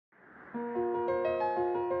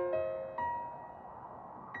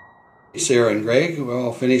Sarah and Greg, we're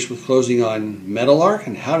all finished with closing on Meadowlark,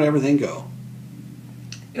 and how did everything go?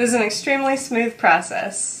 It was an extremely smooth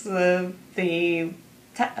process. The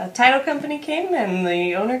title company came and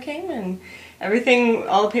the owner came and everything,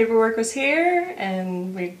 all the paperwork was here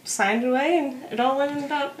and we signed away and it all went in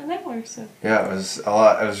about an hour. So yeah, it was a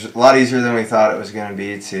lot easier than we thought it was going to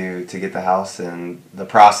be to get the house, and the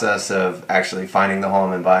process of actually finding the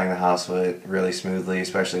home and buying the house went really smoothly,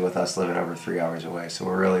 especially with us living over 3 hours away. So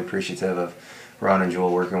we're really appreciative of Ron and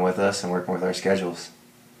Jewel working with us and working with our schedules.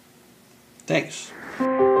 Thanks.